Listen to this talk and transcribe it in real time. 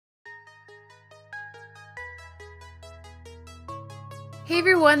Hey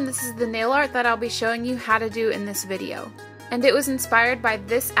everyone, this is the nail art that I'll be showing you how to do in this video. And it was inspired by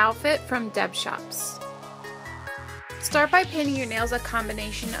this outfit from Deb Shops. Start by painting your nails a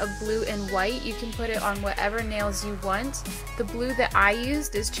combination of blue and white. You can put it on whatever nails you want. The blue that I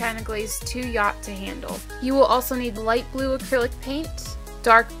used is China Glaze 2 Yacht to handle. You will also need light blue acrylic paint,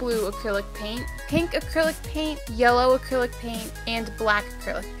 dark blue acrylic paint, pink acrylic paint, yellow acrylic paint, and black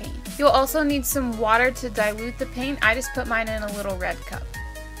acrylic paint. You'll also need some water to dilute the paint. I just put mine in a little red cup.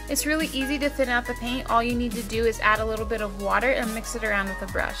 It's really easy to thin out the paint. All you need to do is add a little bit of water and mix it around with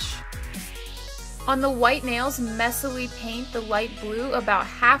a brush. On the white nails, messily paint the light blue about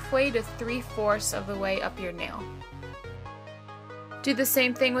halfway to 3/4 of the way up your nail. Do the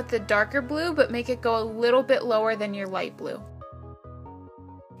same thing with the darker blue, but make it go a little bit lower than your light blue.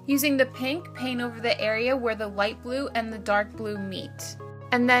 Using the pink, paint over the area where the light blue and the dark blue meet.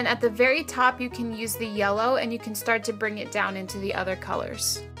 And then at the very top you can use the yellow and you can start to bring it down into the other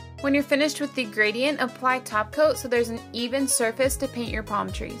colors. When you're finished with the gradient, apply top coat so there's an even surface to paint your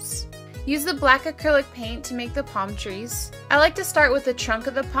palm trees. Use the black acrylic paint to make the palm trees. I like to start with the trunk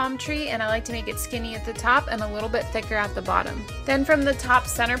of the palm tree and I like to make it skinny at the top and a little bit thicker at the bottom. Then from the top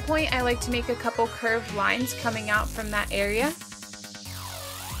center point, I like to make a couple curved lines coming out from that area.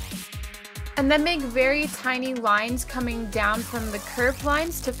 And then make very tiny lines coming down from the curved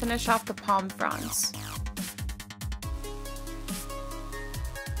lines to finish off the palm fronds.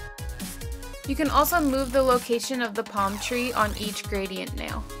 You can also move the location of the palm tree on each gradient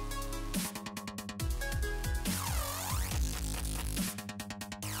nail.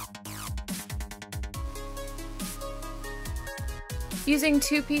 Using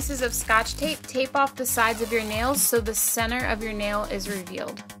 2 pieces of Scotch tape, tape off the sides of your nails so the center of your nail is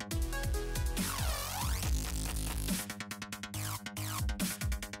revealed.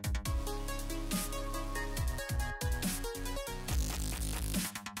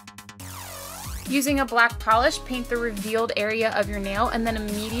 Using a black polish, paint the revealed area of your nail and then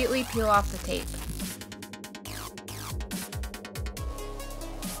immediately peel off the tape.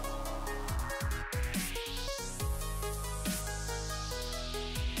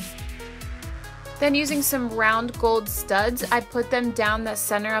 Then using some round gold studs, I put them down the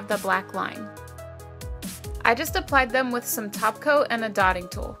center of the black line. I just applied them with some top coat and a dotting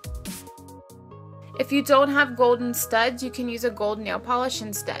tool. If you don't have golden studs, you can use a gold nail polish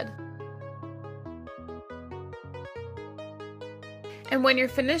instead. And when you're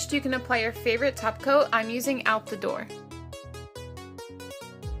finished, you can apply your favorite top coat. I'm using Out the Door.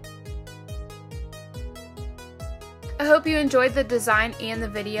 I hope you enjoyed the design and the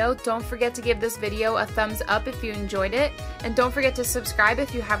video. Don't forget to give this video a thumbs up if you enjoyed it, and don't forget to subscribe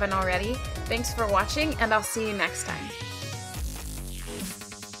if you haven't already. Thanks for watching, and I'll see you next time.